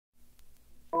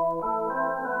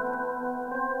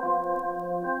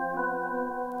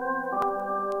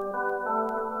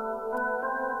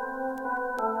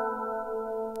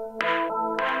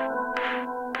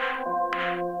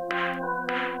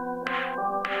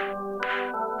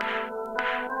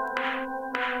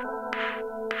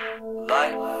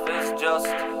just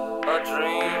a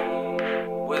dream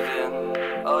within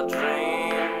a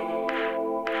dream.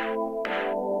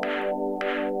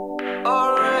 A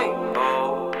rainbow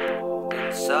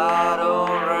inside a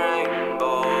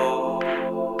rainbow.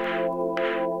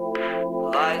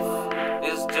 Life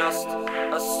is just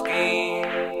a scheme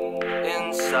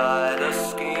inside a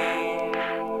scheme.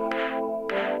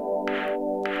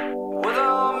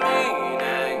 Without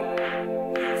meaning,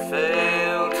 you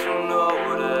fail to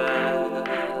notice.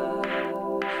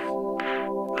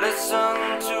 Listen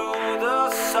to the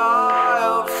sigh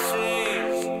of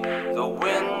seas, the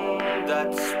wind that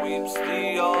sweeps the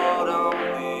autumn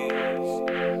leaves.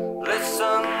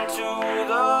 Listen to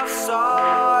the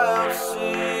sigh of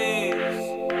seas,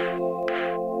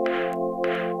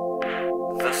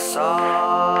 the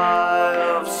sigh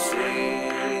of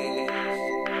seas.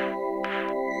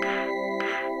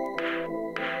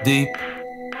 Deep,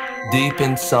 deep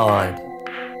inside,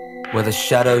 where the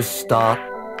shadows start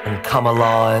and come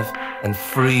alive and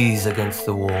freeze against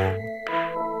the wall,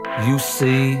 you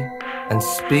see and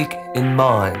speak in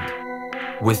mind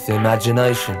with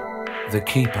imagination, the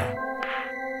keeper.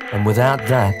 And without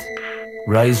that,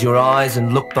 raise your eyes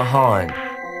and look behind.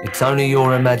 It's only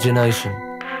your imagination,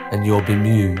 and you're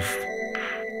bemused.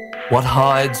 What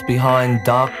hides behind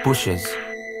dark bushes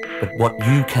but what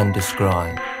you can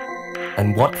describe?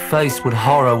 And what face would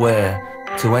horror wear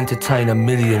to entertain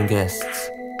 1,000,000 guests?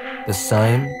 The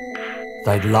same?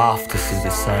 They'd laugh to see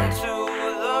the same. To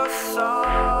the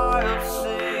sigh of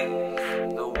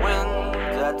seas, the wind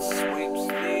that sweeps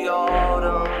the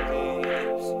autumn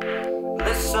leaves.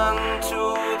 Listen to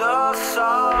the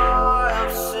sigh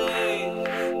of seas,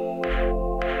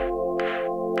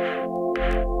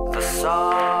 the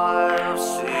sigh of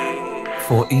seas.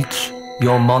 For each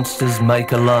your monsters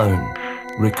make alone.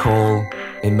 Recall,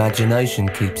 imagination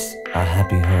keeps a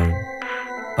happy home,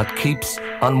 but keeps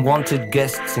unwanted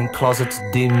guests in closets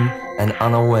dim and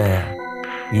unaware.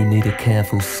 You need a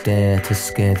careful stare to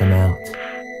scare them out,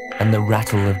 and the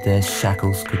rattle of their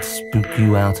shackles could spook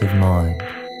you out of mind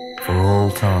for all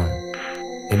time.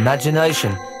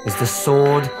 Imagination is the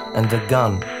sword and the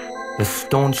gun, the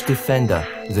staunch defender,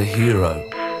 the hero.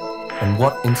 And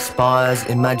what inspires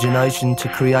imagination to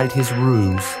create his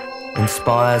ruse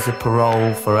inspires a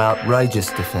parole for outrageous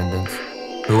defendants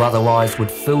who otherwise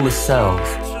would fill the cells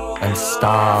and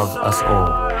starve us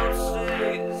all.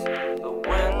 The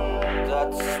wind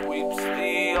that sweeps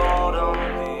the autumn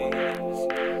leaves.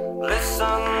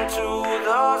 Listen to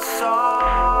the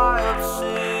sigh of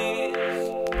seas,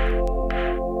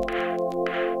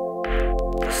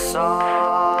 the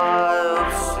sigh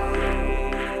of seas.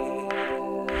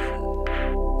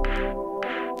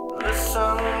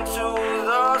 Listen to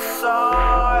the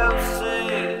sigh of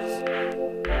seas,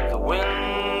 the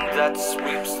wind that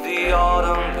sweeps the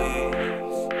autumn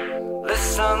leaves.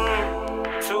 Listen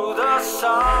to the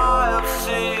sigh of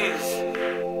seas,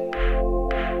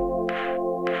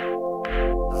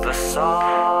 the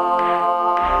sigh